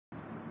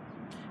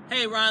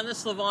Hey Ryan, this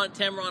is Levon at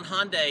Tameron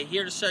Hyundai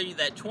here to show you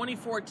that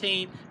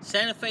 2014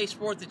 Santa Fe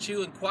Sport that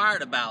you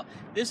inquired about.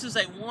 This is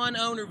a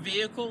one-owner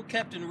vehicle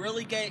kept in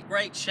really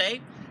great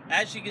shape.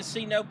 As you can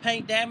see, no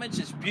paint damage.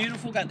 It's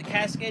beautiful. Got the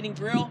cascading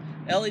grille,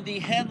 LED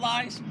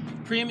headlights,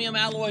 premium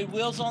alloy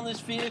wheels on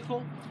this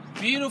vehicle.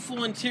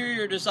 Beautiful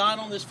interior design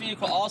on this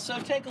vehicle also.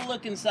 Take a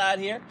look inside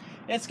here.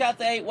 It's got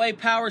the 8-way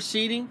power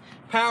seating,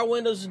 power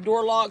windows and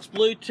door locks,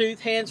 Bluetooth,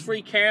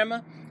 hands-free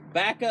camera,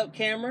 backup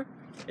camera.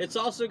 It's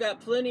also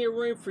got plenty of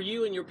room for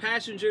you and your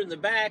passenger in the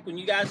back when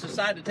you guys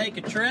decide to take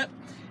a trip.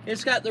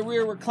 It's got the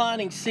rear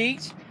reclining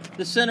seats,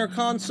 the center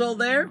console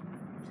there.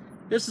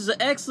 This is an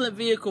excellent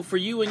vehicle for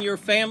you and your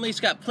family. It's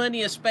got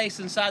plenty of space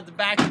inside the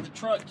back of the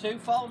trunk too.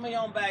 Follow me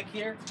on back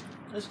here.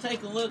 Let's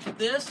take a look at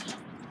this.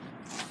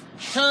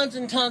 Tons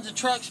and tons of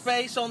trunk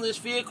space on this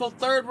vehicle.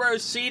 Third row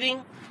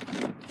seating.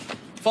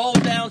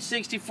 Fold down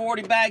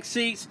 60/40 back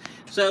seats.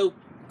 So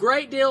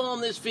great deal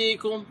on this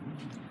vehicle.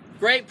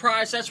 Great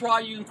price. That's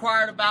why you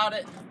inquired about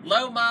it.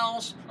 Low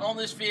miles on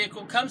this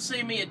vehicle. Come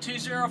see me at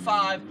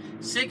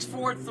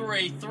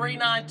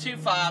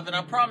 205-643-3925, and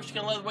I promise you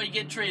can love the way you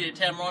get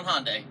treated at Tameron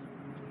Hyundai.